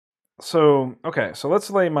So, okay, so let's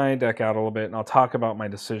lay my deck out a little bit, and I'll talk about my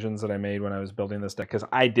decisions that I made when I was building this deck, because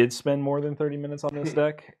I did spend more than 30 minutes on this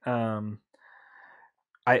deck.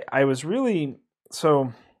 I was really,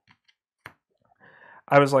 so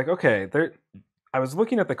I was like, okay, I was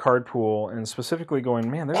looking at the card pool and specifically going,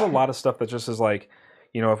 man, there's a lot of stuff that just is like,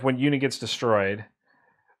 if one unit gets destroyed,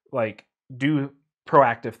 like do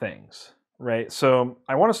proactive things, right? So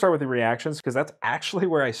I want to start with the reactions because that's actually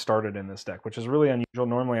where I started in this deck, which is really unusual.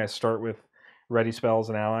 Normally I start with ready spells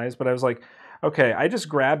and allies, but I was like, okay, I just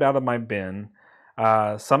grabbed out of my bin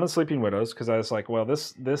Summon Sleeping Widows because I was like, well,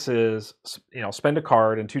 this is, spend a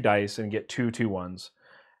card and 2 dice and get 2/2/1s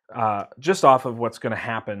just off of what's going to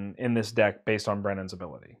happen in this deck based on Brennan's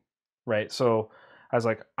ability, right? So I was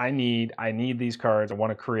like, I need these cards. I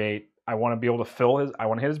want to be able to I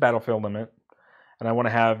want to hit his battlefield limit, and I want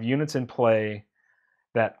to have units in play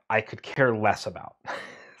that I could care less about.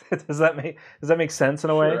 does that make sense in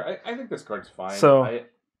a way? Sure, I think this card's fine. So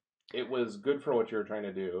it was good for what you were trying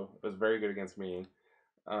to do. It was very good against me.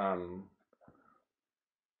 I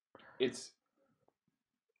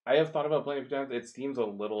have thought about playing a few times. It seems a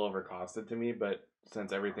little overcosted to me, but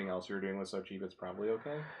since everything else you were doing was so cheap, it's probably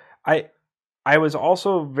okay. I was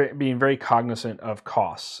also being very cognizant of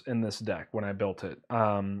costs in this deck when I built it.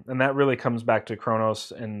 And that really comes back to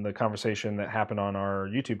Kronos and the conversation that happened on our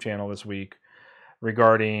YouTube channel this week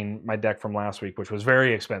regarding my deck from last week, which was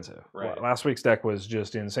very expensive. Right. Last week's deck was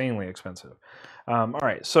just insanely expensive. All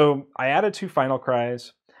right, so I added 2 Final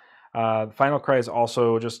Cries. Final Cry is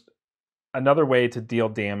also just another way to deal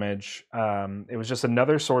damage. It was just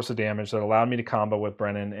another source of damage that allowed me to combo with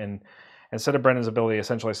Brennan, and instead of Brennan's ability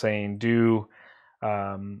essentially saying do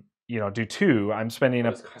 2, I'm spending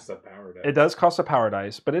It does cost a power dice. It does cost a power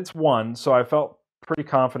dice, but it's 1, so I felt pretty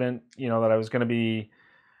confident, that I was going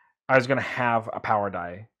to have a power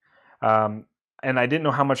die. And I didn't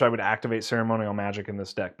know how much I would activate ceremonial magic in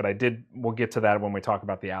this deck, but we'll get to that when we talk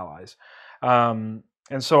about the allies. And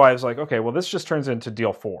so I was like, okay, well, this just turns into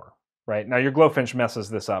deal 4, right? Now your Glowfinch messes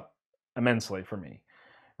this up immensely for me,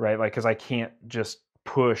 right? Like, because I can't just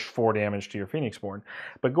push 4 damage to your Phoenixborn.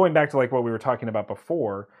 But going back to like what we were talking about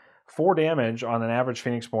before, 4 damage on an average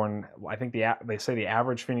Phoenixborn, I think they say the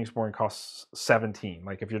average Phoenixborn costs 17.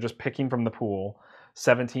 Like if you're just picking from the pool,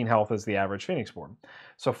 17 health is the average Phoenixborn.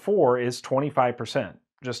 So 4 is 25%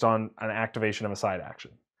 just on an activation of a side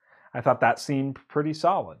action. I thought that seemed pretty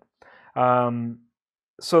solid.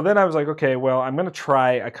 So then I was like, okay, well, I'm going to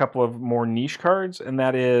try a couple of more niche cards, and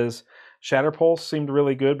that is Shatter Pulse seemed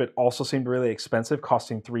really good, but also seemed really expensive,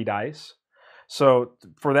 costing 3 dice. So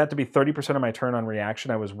for that to be 30% of my turn on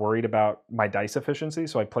reaction, I was worried about my dice efficiency,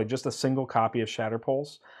 so I played just a single copy of Shatter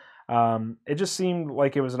Pulse. It just seemed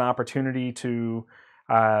like it was an opportunity to...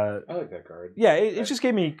 I like that card. Yeah, it just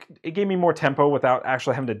gave me more tempo without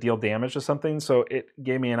actually having to deal damage to something, so it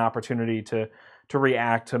gave me an opportunity to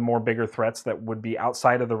react to more bigger threats that would be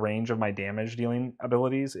outside of the range of my damage dealing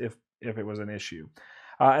abilities if it was an issue.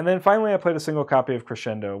 And then finally I played a single copy of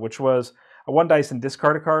Crescendo, which was a 1 dice and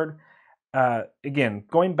discard a card. Again,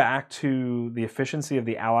 going back to the efficiency of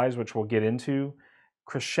the allies, which we'll get into,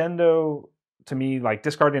 Crescendo, to me, like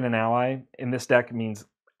discarding an ally in this deck means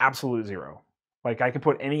absolute 0. Like I can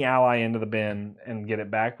put any ally into the bin and get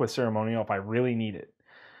it back with Ceremonial if I really need it.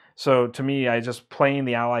 So to me, I just playing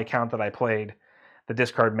the ally count that I played, the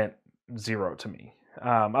discard meant 0 to me,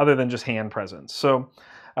 other than just hand presence. So,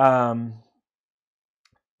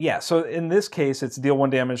 yeah, so in this case, it's deal 1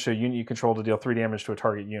 damage to a unit you control to deal 3 damage to a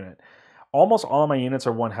target unit. Almost all of my units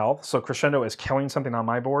are 1 health, so Crescendo is killing something on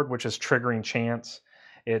my board, which is triggering chance.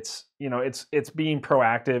 It's being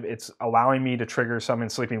proactive. It's allowing me to trigger Summon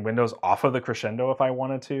Sleeping Windows off of the Crescendo if I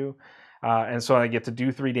wanted to. And so I get to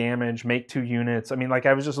do 3 damage, make 2 units. I mean, like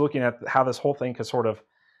I was just looking at how this whole thing could sort of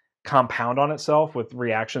compound on itself with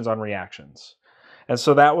reactions on reactions. And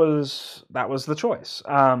so that was the choice.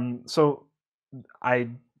 So I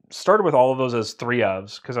started with all of those as 3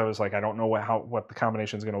 ofs because I was like, I don't know what the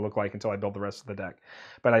combination is going to look like until I build the rest of the deck.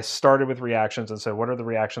 But I started with reactions and said, what are the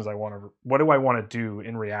reactions what do I want to do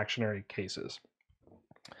in reactionary cases?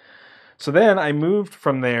 So then I moved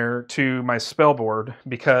from there to my spell board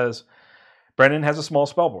because Brennan has a small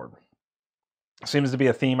spell board. Seems to be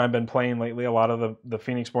a theme I've been playing lately. A lot of the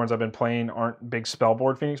Phoenixborns I've been playing aren't big spell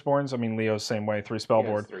board Phoenixborns. I mean, Leo's same way, 3 spell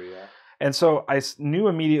board. 3, yeah. And so I knew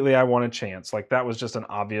immediately I wanted Chance. Like that was just an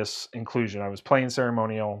obvious inclusion. I was playing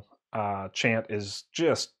Ceremonial. Chant is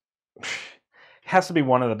just has to be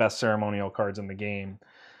one of the best ceremonial cards in the game,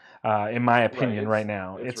 in my opinion. Right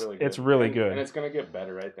now, it's really good, and it's going to get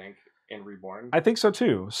better, I think, in Reborn. I think so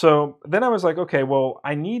too. So then I was like, okay, well,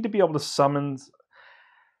 I need to be able to summon.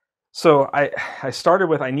 So I started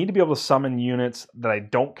with I need to be able to summon units that I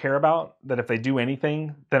don't care about, that if they do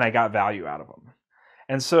anything, then I got value out of them.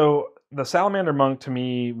 And so the Salamander Monk to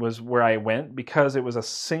me was where I went because it was a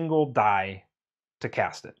single die to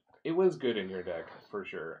cast it. It was good in your deck for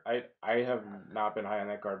sure. I have not been high on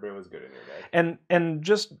that card, but it was good in your deck. And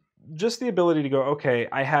just the ability to go, okay,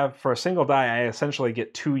 I have for a single die, I essentially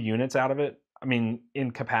get 2 units out of it. I mean,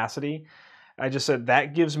 in capacity. I just said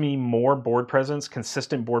that gives me more board presence,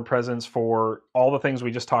 consistent board presence for all the things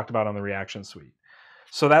we just talked about on the reaction suite.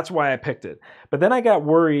 So that's why I picked it. But then I got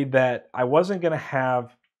worried that I wasn't going to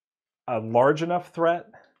have a large enough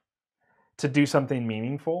threat to do something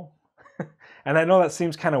meaningful. And I know that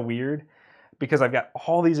seems kind of weird because I've got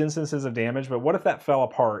all these instances of damage, but what if that fell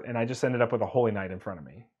apart and I just ended up with a Holy Knight in front of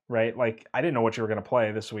me, right? Like, I didn't know what you were going to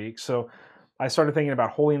play this week. So I started thinking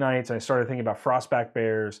about Holy Knights, and I started thinking about Frostback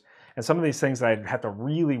Bears, and some of these things that I'd have to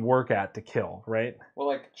really work at to kill, right? Well,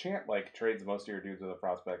 like, Chant, like, trades most of your dudes with a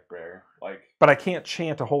Frostback Bear. Like, but I can't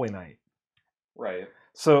chant a Holy Knight. Right.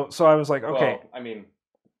 So I was like, okay. Well, I mean,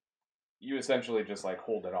 you essentially just like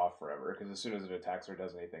hold it off forever because as soon as it attacks or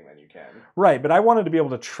does anything, then you can. Right, but I wanted to be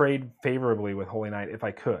able to trade favorably with Holy Knight if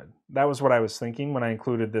I could. That was what I was thinking when I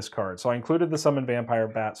included this card. So I included the Summon Vampire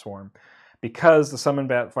Bat Swarm because the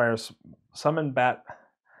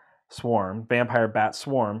Vampire Bat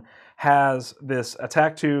Swarm has this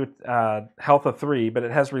attack 2, health of 3, but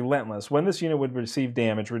it has Relentless. When this unit would receive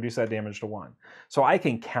damage, reduce that damage to 1. So I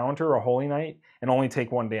can counter a Holy Knight and only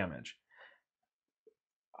take 1 damage.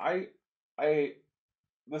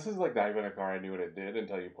 This is like not even a card I knew what it did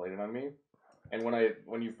until you played it on me. And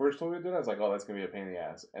when you first told me it did, I was like, oh, that's gonna be a pain in the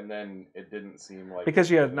ass. And then it didn't seem like because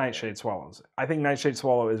you had Nightshade Swallows. I think Nightshade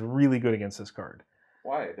Swallow is really good against this card.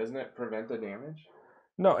 Why? Doesn't it prevent the damage?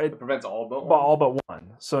 No, it prevents all but 1. All but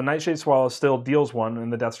 1. So Nightshade Swallow still deals 1,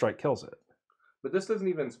 and the Death Strike kills it. But this doesn't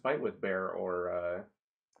even spite with Bear or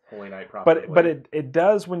Holy Knight properly. But it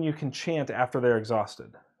does when you can chant after they're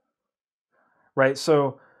exhausted. Right?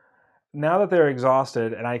 So now that they're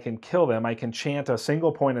exhausted and I can kill them, I can chant a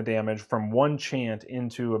single point of damage from 1 chant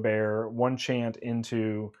into a bear, 1 chant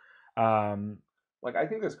into... like, I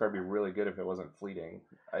think this card would be really good if it wasn't fleeting.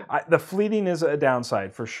 The fleeting is a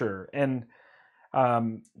downside for sure. And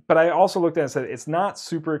but I also looked at it and said it's not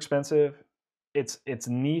super expensive. It's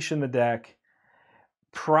niche in the deck.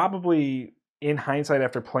 Probably in hindsight,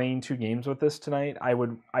 after playing 2 games with this tonight, I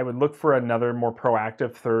would look for another more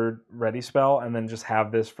proactive 3rd ready spell and then just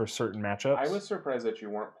have this for certain matchups. I was surprised that you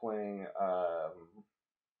weren't playing I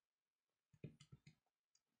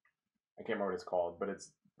can't remember what it's called, but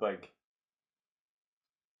it's like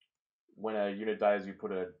when a unit dies, you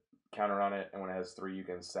put a counter on it, and when it has 3, you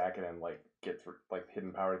can sack it and like get like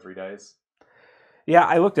hidden power 3 dice. Yeah,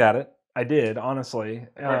 I looked at it. I did, honestly.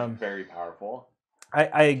 Very powerful.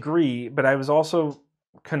 I agree, but I was also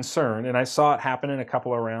concerned, and I saw it happen in a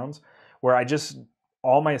couple of rounds where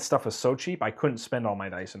all my stuff was so cheap I couldn't spend all my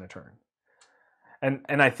dice in a turn.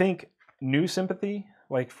 And I think New Sympathy,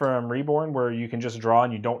 like from Reborn, where you can just draw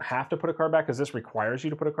and you don't have to put a card back because this requires you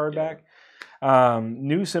to put a card back.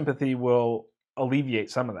 New Sympathy will alleviate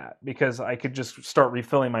some of that because I could just start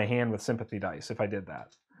refilling my hand with Sympathy dice if I did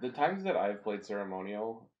that. The times that I've played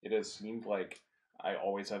Ceremonial, it has seemed like I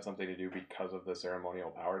always have something to do because of the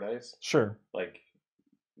Ceremonial power dice. Sure. Like,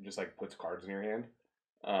 just like puts cards in your hand.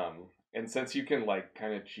 And since you can like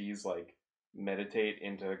kind of cheese like meditate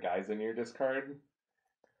into guys in your discard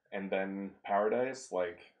and then power dice,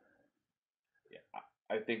 like, yeah,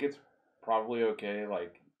 I think it's probably okay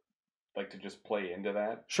like to just play into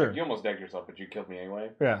that. Sure. Like, you almost decked yourself, but you killed me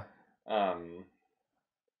anyway. Yeah.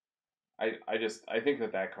 I think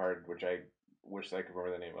that card, which I wish I could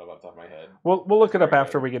remember the name of off the top of my head. We'll look it up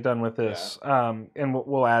after we get done with this, and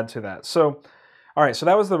we'll add to that. So, all right, so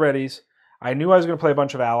that was the readies. I knew I was going to play a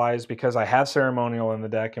bunch of allies because I have Ceremonial in the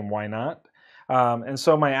deck, and why not? And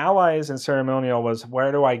so my allies in Ceremonial was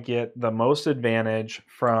where do I get the most advantage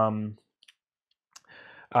from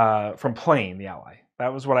playing the ally?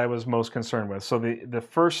 That was what I was most concerned with. So the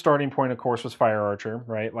first starting point, of course, was Fire Archer,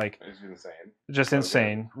 right? Like, it's insane. Just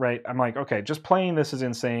insane, right? I'm like, okay, just playing this is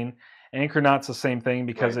insane. Anchornaut's the same thing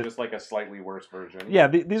because it's just like a slightly worse version. Yeah,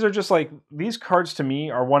 these are just like, these cards to me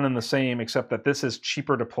are one and the same, except that this is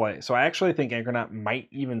cheaper to play. So I actually think Anchornaut might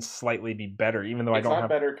even slightly be better, even though I don't have... It's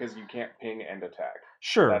not better because you can't ping and attack.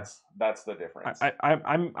 Sure. That's the difference.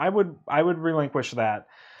 I would relinquish that.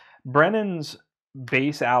 Brennan's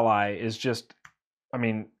base ally is just, I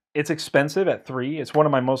mean, it's expensive at 3. It's one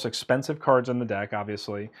of my most expensive cards in the deck,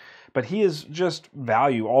 obviously, but he is just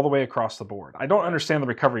value all the way across the board. I don't understand the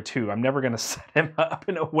recovery 2. I'm never going to set him up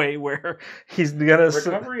in a way where he's going to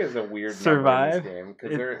recovery is a weird survive number in this game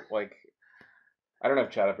because they're like, I don't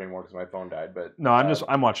have chat up anymore because my phone died. But no,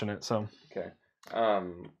 I'm watching it. So okay,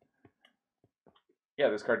 yeah,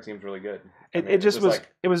 this card seems really good. It just was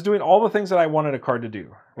like, it was doing all the things that I wanted a card to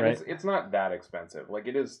do. Right, it's not that expensive. Like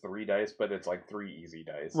it is 3 dice, but it's like 3 easy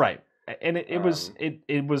dice. Right. And it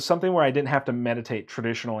was something where I didn't have to meditate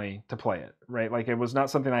traditionally to play it, right? Like it was not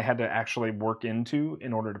something I had to actually work into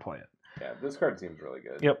in order to play it. Yeah, this card seems really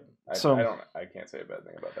good. Yep. I can't say a bad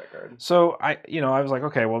thing about that card. So I was like,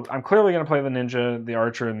 okay, well, I'm clearly going to play the Ninja, the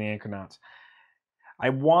Archer, and the Anchornauts.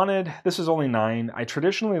 This is only 9. I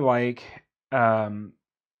traditionally like,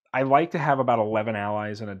 I like to have about 11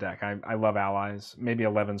 allies in a deck. I love allies. Maybe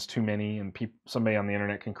 11's too many, and somebody on the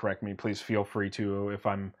internet can correct me. Please feel free to if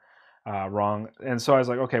I'm wrong. And so I was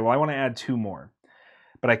like, okay, well, I want to add 2 more.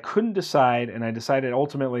 But I couldn't decide, and I decided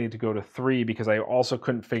ultimately to go to 3 because I also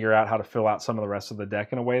couldn't figure out how to fill out some of the rest of the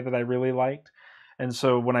deck in a way that I really liked. And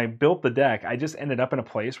so when I built the deck, I just ended up in a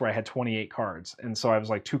place where I had 28 cards. And so I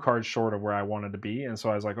was like 2 cards short of where I wanted to be. And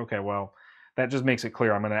so I was like, okay, well, that just makes it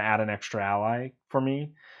clear I'm going to add an extra ally for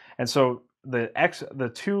me. And so the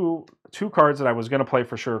two cards that I was going to play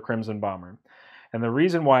for sure, Crimson Bomber. And the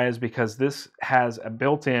reason why is because this has a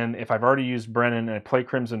built-in, if I've already used Brennan and I play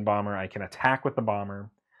Crimson Bomber, I can attack with the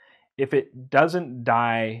Bomber. If it doesn't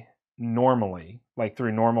die normally, like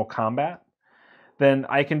through normal combat, then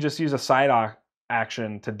I can just use a side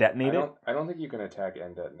action to detonate it. I don't think you can attack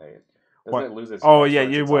and detonate. Doesn't it lose its yeah,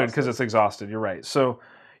 you would because it's exhausted. You're right. So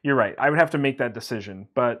you're right. I would have to make that decision.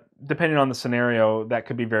 But depending on the scenario, that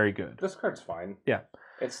could be very good. This card's fine. Yeah.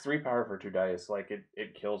 It's 3 power for 2 dice. Like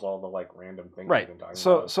it kills all the like random things. Right. You've been talking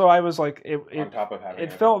about. So I was like, on top of having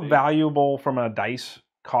it felt valuable from a dice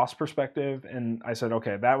cost perspective, and I said,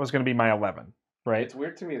 okay, that was going to be my 11. Right. It's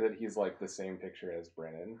weird to me that he's like the same picture as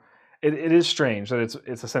Brennan. It is strange that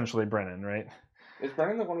it's essentially Brennan, right? Is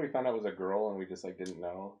Brennan the one we found out was a girl and we just like didn't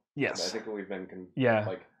know? Yes. I think we've been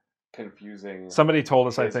confusing. Somebody told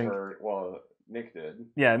us, I think. Nick did.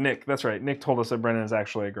 Yeah, Nick. That's right. Nick told us that Brennan is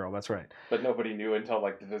actually a girl. That's right. But nobody knew until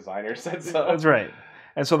like the designer said so. That's right.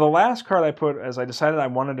 And so the last card I put, as I decided I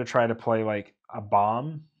wanted to try to play like a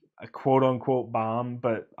bomb, a quote unquote bomb,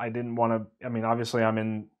 but I didn't want to. I mean, obviously I'm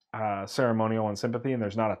in ceremonial and sympathy, and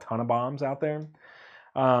there's not a ton of bombs out there.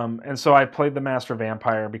 And so I played the Master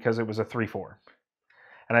Vampire because it was a 3/4.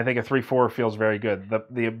 And I think a 3/4 feels very good.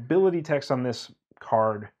 The ability text on this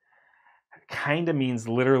card kind of means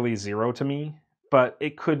literally 0 to me, but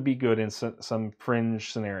it could be good in some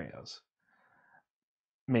fringe scenarios.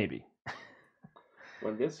 Maybe.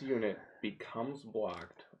 When this unit becomes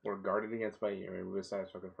blocked or guarded against by a unit with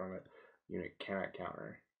status token from it, unit cannot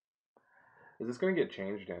counter. Is this going to get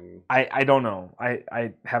changed in? I don't know.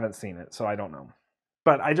 I haven't seen it, so I don't know.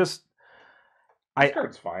 But this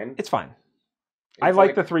card's fine. It's fine. I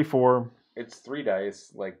like the 3/4. It's 3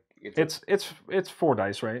 dice. Like it's 4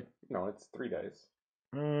 dice, right? No, it's 3 dice.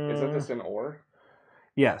 Isn't this an ore?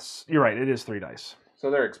 Yes, you're right. It is 3 dice. So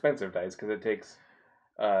they're expensive dice because it takes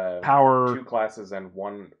power, 2 classes and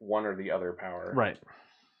one or the other power. Right.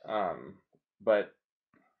 But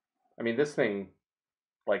I mean, this thing,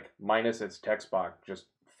 like minus its text box, just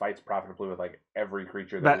fights profitably with like every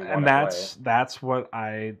creature that we want to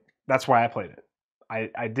play. That's why I played it.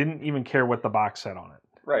 I didn't even care what the box said on it.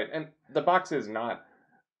 Right, and the box is not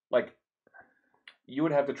like you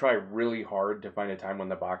would have to try really hard to find a time when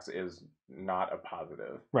the box is not a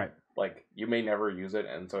positive. Right. Like you may never use it,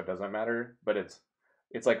 and so it doesn't matter. But it's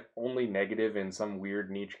like only negative in some weird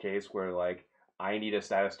niche case where like I need a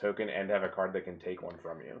status token and have a card that can take one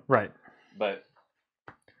from you. Right. But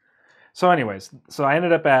so, anyways, I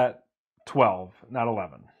ended up at 12, not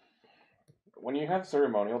 11. When you have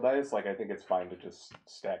ceremonial dice, like I think it's fine to just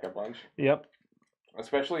stack a bunch. Yep.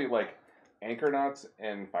 Especially like Anchornauts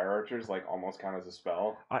and Fire Archers like almost count as a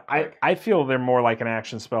spell. I feel they're more like an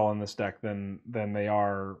action spell in this deck than they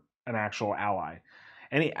are an actual ally.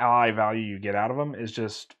 Any ally value you get out of them is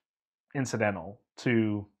just incidental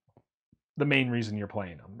to the main reason you're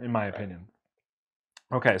playing them, in my opinion.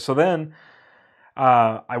 Okay, so then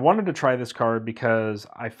I wanted to try this card because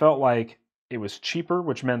I felt like it was cheaper,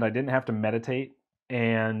 which meant I didn't have to meditate,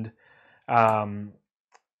 and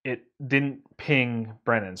it didn't ping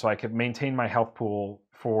Brennan, so I could maintain my health pool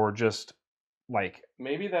for just like...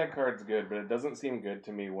 Maybe that card's good, but it doesn't seem good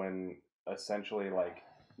to me when essentially like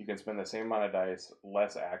you can spend the same amount of dice,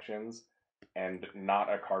 less actions, and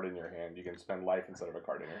not a card in your hand. You can spend life instead of a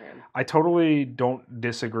card in your hand. I totally don't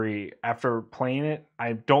disagree. After playing it,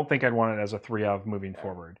 I don't think I'd want it as a 3 of moving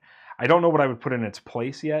forward. I don't know what I would put in its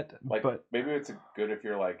place yet, Like, but maybe it's good if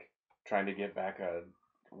you're like trying to get back a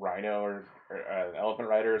rhino or an elephant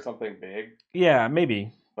rider or something big. yeah,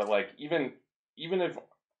 maybe. But like even if,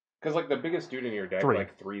 because like the biggest dude in your deck 3.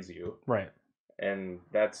 like threes you, Right. and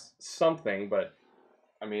that's something. But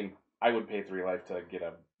I mean, I would pay 3 life to get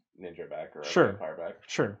a ninja back or a vampire back.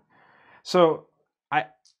 Sure. So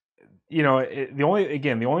the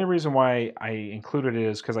only reason why I included it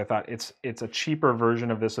is because I thought it's a cheaper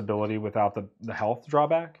version of this ability without the health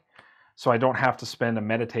drawback, so I don't have to spend a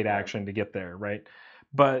meditate action to get there, right?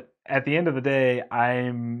 But at the end of the day,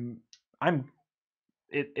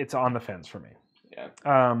 it's on the fence for me.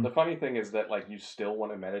 Yeah. The funny thing is that like you still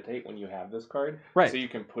want to meditate when you have this card, right? So you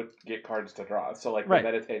can get cards to draw. So like right.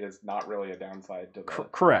 the meditate is not really a downside to the.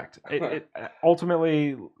 Correct. It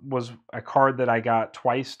ultimately was a card that I got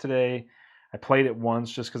twice today. I played it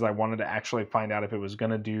once just because I wanted to actually find out if it was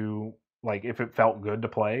going to do, like, if it felt good to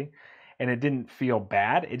play, and it didn't feel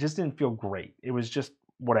bad. It just didn't feel great. It was just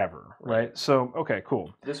whatever, right? So okay,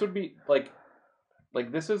 cool. This would be like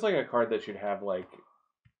this is like a card that should have like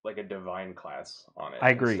a divine class on it. I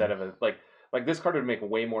agree. Instead of a like this card would make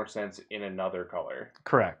way more sense in another color.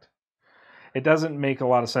 Correct. It doesn't make a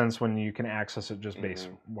lot of sense when you can access it just base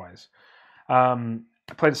wise. I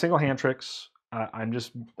played a single hand tricks. I'm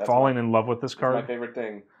just falling in love with this card. That's my favorite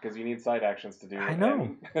thing because you need side actions to do. I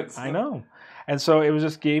know. I know. And so it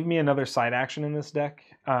just gave me another side action in this deck.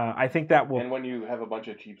 I think that will. And when you have a bunch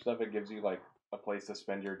of cheap stuff, it gives you like a place to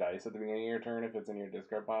spend your dice at the beginning of your turn if it's in your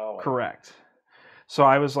discard pile. Like... Correct. So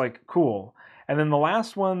I was like, cool. And then the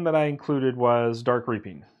last one that I included was Dark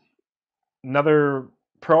Reaping. Another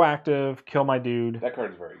proactive, kill my dude. That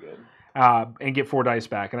card's very good. And get 4 dice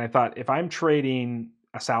back. And I thought, if I'm trading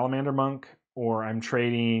a Salamander Monk or I'm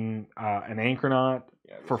trading an Anchornaut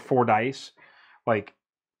for 4 dice, like,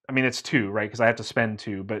 I mean, it's 2, right? Because I have to spend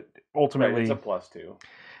 2, but ultimately... Right, it's a +2.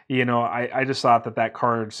 You know, I just thought that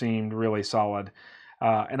card seemed really solid.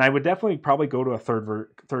 And I would definitely probably go to a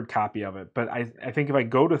third copy of it. But I think if I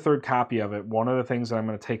go to third copy of it, one of the things that I'm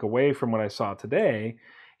going to take away from what I saw today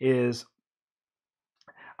is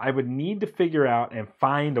I would need to figure out and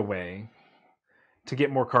find a way to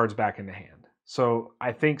get more cards back into hand. So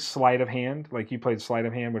I think Sleight of Hand, like you played Sleight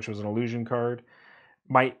of Hand, which was an illusion card,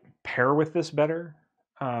 might pair with this better.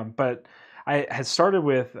 But I had started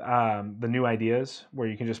with the new ideas where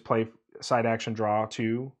you can just play side action draw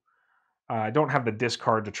 2. I don't have the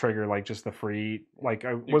discard to trigger like just the free. Like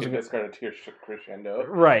I wasn't discard it to your crescendo.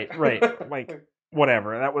 Right. Like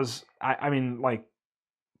whatever. That was. I mean, like,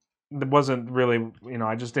 it wasn't really. You know,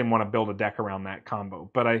 I just didn't want to build a deck around that combo.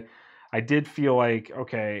 But I did feel like,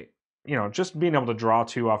 okay, you know, just being able to draw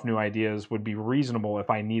 2 off new ideas would be reasonable if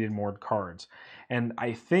I needed more cards. And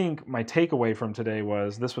I think my takeaway from today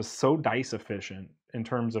was this was so dice efficient in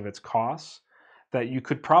terms of its costs that you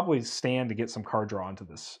could probably stand to get some card draw into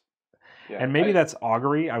this. Yeah, and maybe that's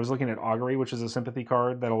Augury. I was looking at Augury, which is a sympathy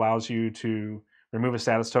card that allows you to remove a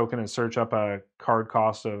status token and search up a card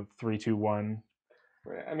cost of 3, 2, 1.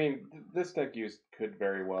 Right. I mean, this deck could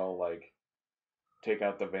very well like take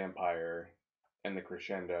out the vampire and the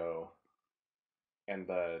crescendo and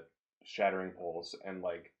the shattering pulse and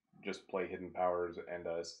like just play hidden powers and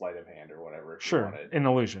a sleight of hand or whatever. If sure, you wanted. An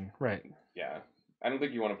illusion, right? Yeah, I don't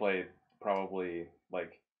think you want to play probably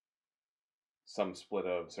like some split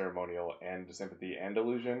of ceremonial and sympathy and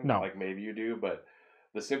illusion. No, like maybe you do, but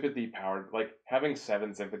the sympathy powered, like having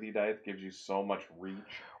 7 sympathy dice gives you so much reach.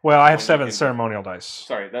 Well, I have 7 ceremonial dice.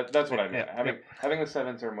 Sorry, that's what I meant. Having the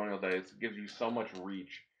 7 ceremonial dice gives you so much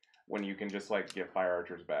reach when you can just like get fire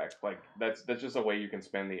archers back. Like that's just a way you can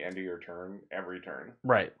spend the end of your turn every turn.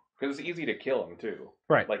 Right. Because it's easy to kill them too.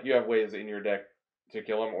 Right. Like you have ways in your deck to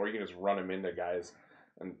kill them, or you can just run them into guys,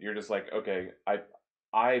 and you're just like, okay,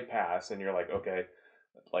 I pass, and you're like, okay,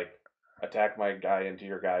 like attack my guy into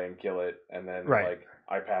your guy and kill it, and then like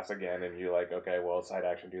I pass again, and you're like, okay, well, side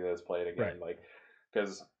action, do this, play it again, like,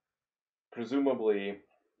 because presumably,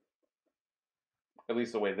 at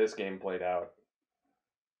least the way this game played out,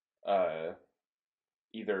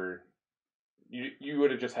 either you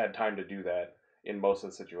would have just had time to do that in most of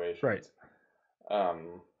the situations, right?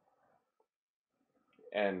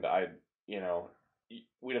 And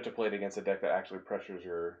we'd have to play it against a deck that actually pressures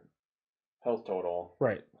your health total,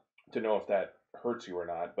 right, to know if that hurts you or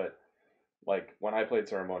not. But like when I played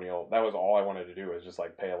ceremonial, that was all I wanted to do, was just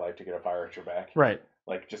like pay a life to get a fire archer back, right?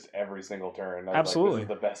 Like just every single turn. Absolutely, like,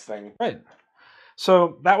 this is the best thing, right?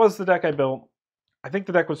 So that was the deck I built. I think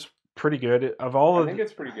the deck was pretty good. I think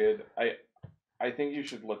it's pretty good. I think you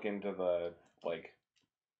should look into the like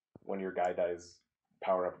when your guy dies,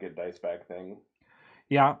 power up, get dice back thing.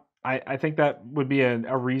 Yeah, I think that would be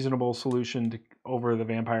a reasonable solution to over the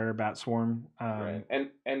vampire bat swarm. Right.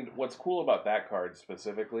 And what's cool about that card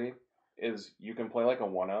specifically is you can play like a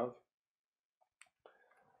one of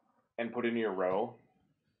and put in your row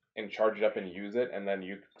and charge it up and use it, and then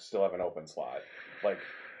you still have an open slot. Like,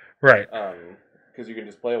 Right. because you can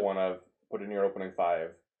just play a one of, put in your opening 5,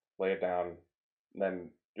 lay it down, then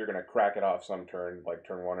you're gonna crack it off some turn, like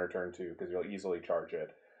turn 1 or turn 2, because you'll easily charge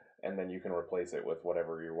it, and then you can replace it with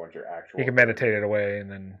whatever you want your actual. You can meditate it away,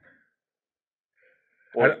 and then.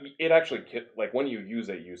 Or it actually, like when you use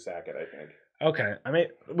it, you sack it, I think. Okay, I mean,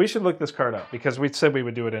 we should look this card up because we said we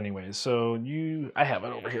would do it anyways. So I have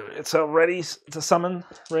it over here. It's a ready. It's a summon,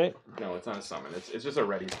 right? No, it's not a summon. It's just a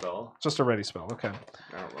ready spell. Just a ready spell. Okay.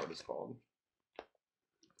 I don't know what it's called.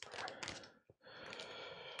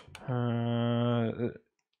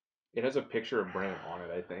 It has a picture of Bran on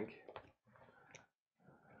it, I think.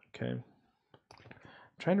 Okay. I'm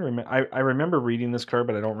trying to remember. I remember reading this card,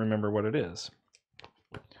 but I don't remember what it is.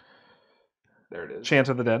 There it is. Chant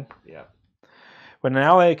of the Dead. Yeah. When an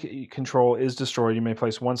ally control is destroyed, you may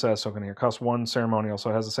place 1 status token here. Costs 1 ceremonial,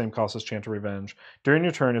 so it has the same cost as Chant of Revenge. During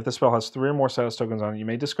your turn, if the spell has 3 or more status tokens on it, you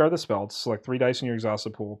may discard the spell to select 3 dice in your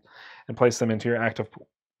exhausted pool and place them into your active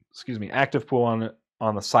pool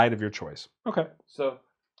on the side of your choice. Okay. So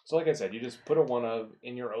like I said, you just put a one of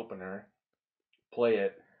in your opener, play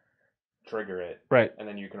it, trigger it, right, and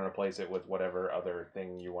then you can replace it with whatever other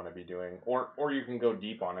thing you want to be doing, or you can go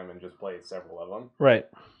deep on them and just play several of them. Right.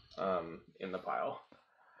 In the pile.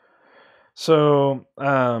 So,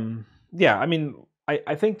 yeah, I mean,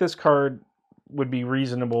 I think this card would be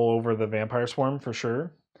reasonable over the Vampire Swarm for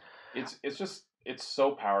sure. It's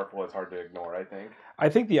so powerful, it's hard to ignore, I think. I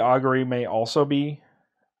think the Augury may also be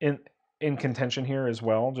in contention here as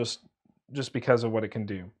well, just because of what it can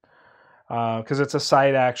do. Because it's a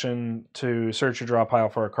side action to search your draw pile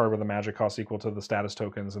for a card with a magic cost equal to the status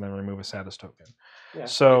tokens and then remove a status token. Yeah,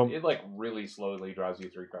 so it like really slowly draws you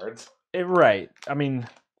 3 cards. Right. I mean,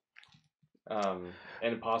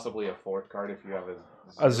 and possibly a 4th card if you have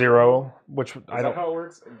a 0, which Is that how it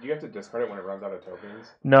works? Do you have to discard it when it runs out of tokens?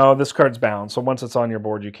 No, this card's bound. So once it's on your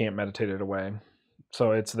board, you can't meditate it away.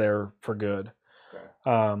 So it's there for good.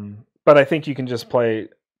 Okay. But I think you can just play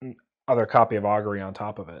other copy of Augury on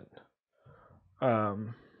top of it.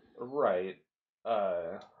 Right.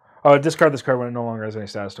 Discard this card when it no longer has any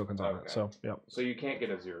status tokens on it. So, yep. So you can't get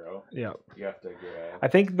a 0. Yeah. You have to get I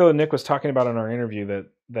think, though, Nick was talking about in our interview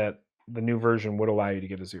that the new version would allow you to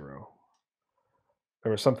get a 0.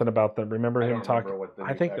 There was something about that. Remember him talking?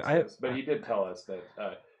 I think but he did tell us that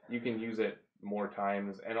you can use it more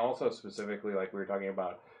times, and also specifically, like we were talking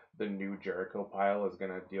about, the new Jericho pile is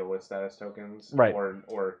going to deal with status tokens, right?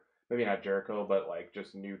 Or maybe not Jericho, but like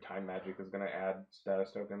just new time magic is going to add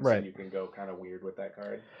status tokens, right? So you can go kind of weird with that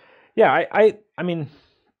card. Yeah, I mean,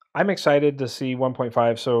 I'm excited to see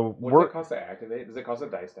 1.5. So what does it cost to activate? Does it cost a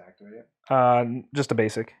dice to activate? Just a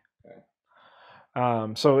basic.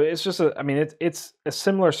 Okay. So it's just it's a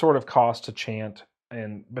similar sort of cost to Chant,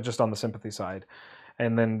 but just on the sympathy side,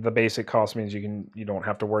 and then the basic cost means you don't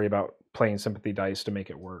have to worry about playing sympathy dice to make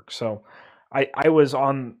it work. So I was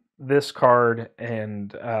on this card,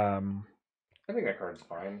 and I think that card's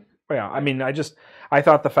fine. Yeah, I mean, I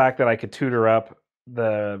thought the fact that I could tutor up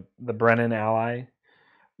the Brennan ally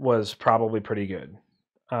was probably pretty good,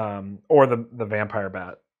 or the vampire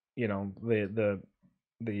bat, the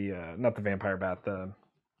not the vampire bat, the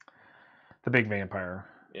big vampire,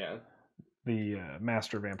 the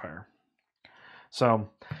master vampire. So,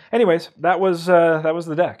 anyways, that was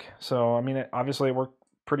the deck. So I mean, obviously it worked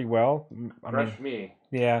pretty well. Me.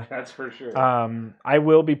 Yeah, that's for sure. I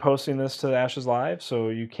will be posting this to Ashes Live, so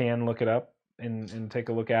you can look it up and take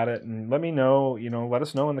a look at it, and let me know. Let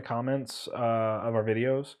us know in the comments of our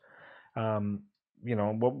videos.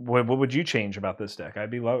 What would you change about this deck?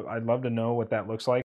 I'd love to know what that looks like.